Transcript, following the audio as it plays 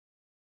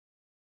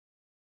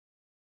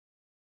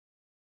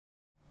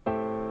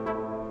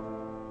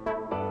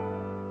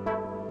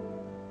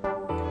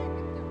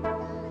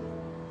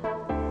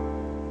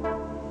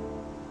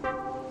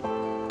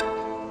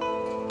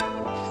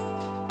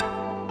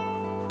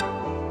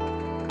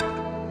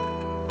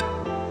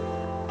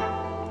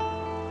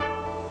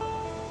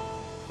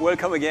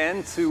Welcome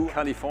again to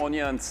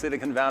California and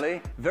Silicon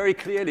Valley. Very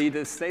clearly,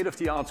 the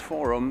State-of-the-Art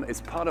Forum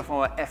is part of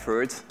our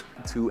effort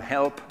to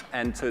help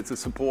and to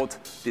support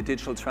the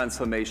digital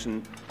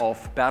transformation of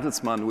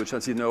Bertelsmann, which,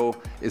 as you know,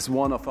 is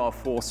one of our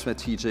 4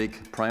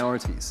 strategic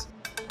priorities.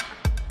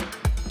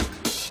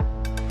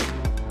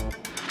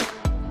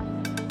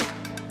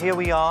 Here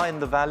we are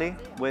in the Valley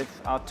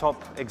with our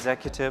top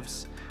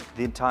executives,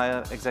 the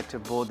entire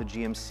executive board, the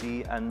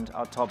GMC, and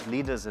our top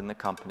leaders in the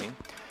company.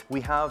 We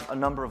have a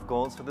number of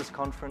goals for this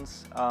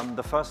conference.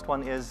 The first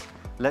one is,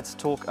 let's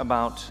talk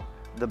about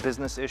the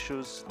business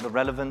issues, the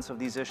relevance of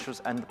these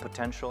issues, and the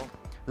potential.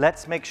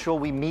 Let's make sure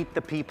we meet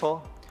the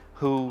people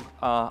who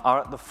are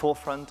at the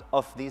forefront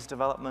of these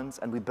developments,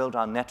 and we build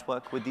our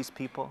network with these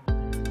people.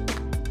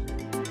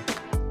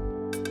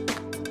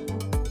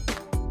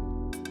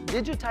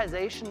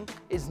 Digitization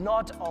is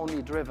not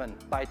only driven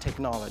by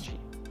technology.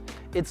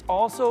 It's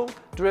also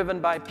driven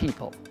by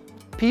people.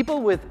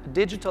 People with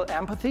digital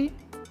empathy,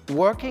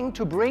 working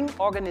to bring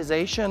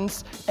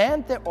organizations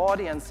and their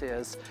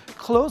audiences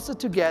closer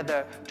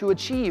together to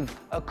achieve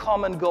a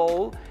common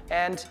goal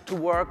and to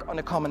work on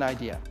a common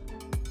idea.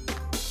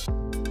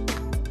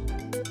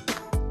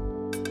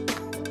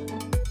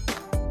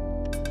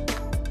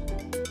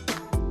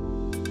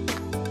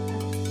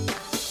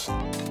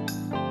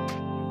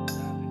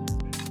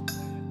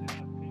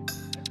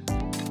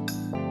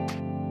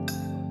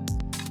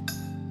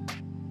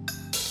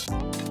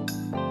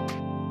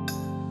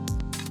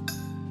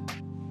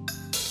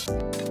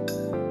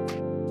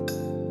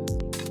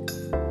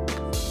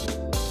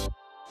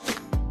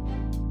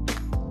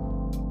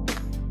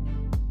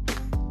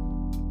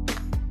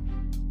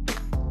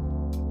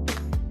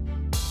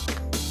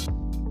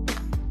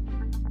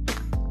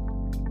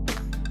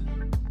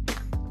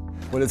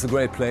 Well, it's a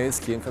great place,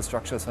 the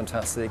infrastructure is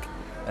fantastic,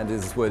 and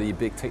this is where the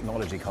big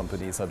technology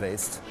companies are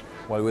based.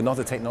 While we're not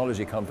a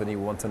technology company,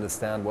 we want to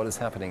understand what is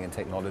happening in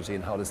technology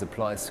and how this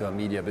applies to our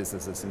media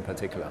businesses in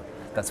particular.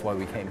 That's why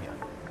we came here.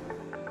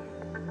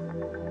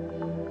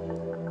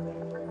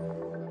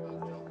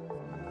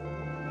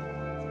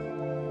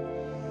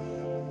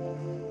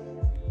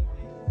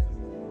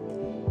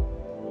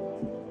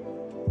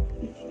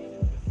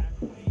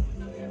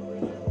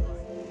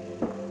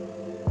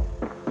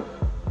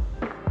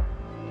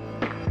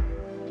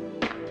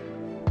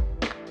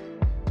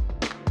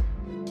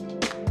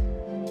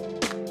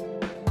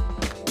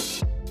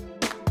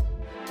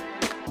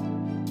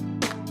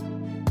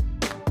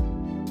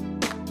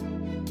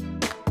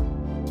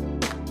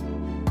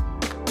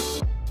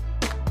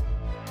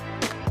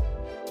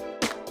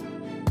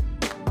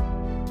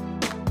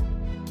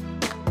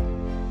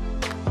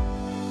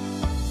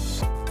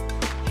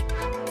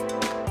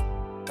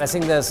 I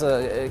think there's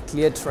a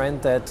clear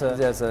trend that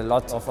there's a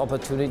lot of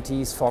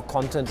opportunities for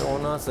content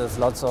owners. There's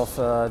lots of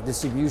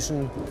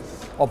distribution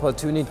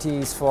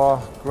opportunities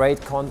for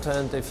great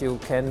content if you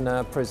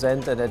can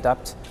present and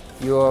adapt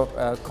your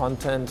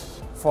content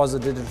for the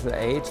digital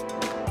age.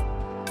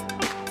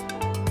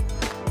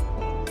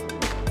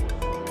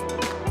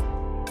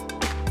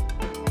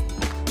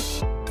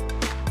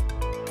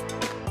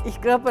 Ich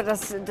glaube,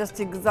 dass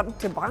die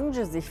gesamte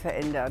Branche sich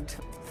verändert.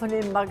 Von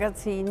den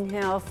Magazinen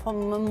her,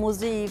 von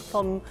Musik,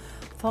 vom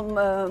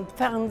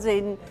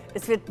Fernsehen.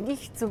 Es wird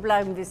nicht so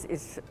bleiben, wie es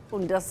ist.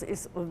 Und das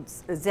ist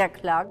uns sehr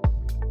klar.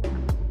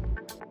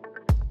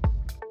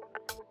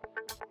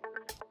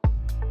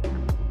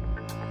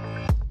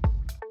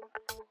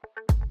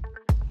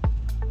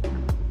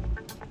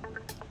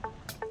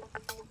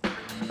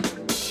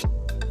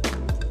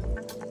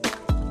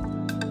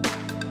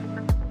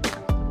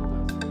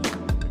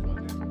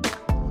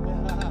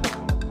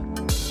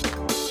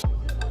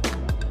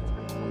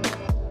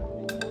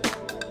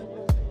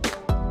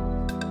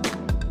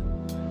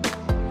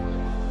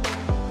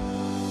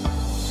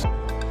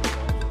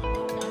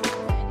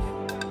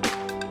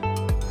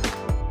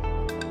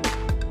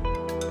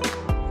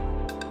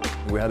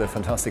 We had a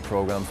fantastic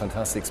program,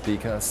 fantastic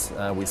speakers.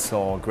 We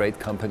saw great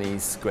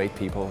companies, great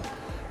people.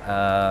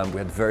 We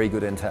had very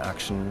good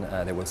interaction.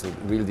 There was a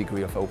real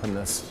degree of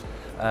openness.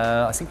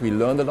 I think we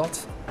learned a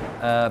lot,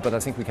 but I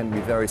think we can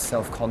be very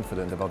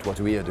self-confident about what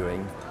we are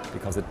doing,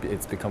 because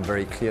it's become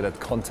very clear that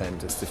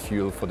content is the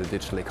fuel for the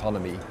digital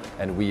economy,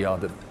 and we are,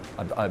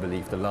 I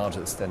believe, the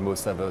largest and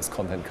most diverse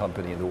content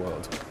company in the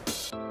world.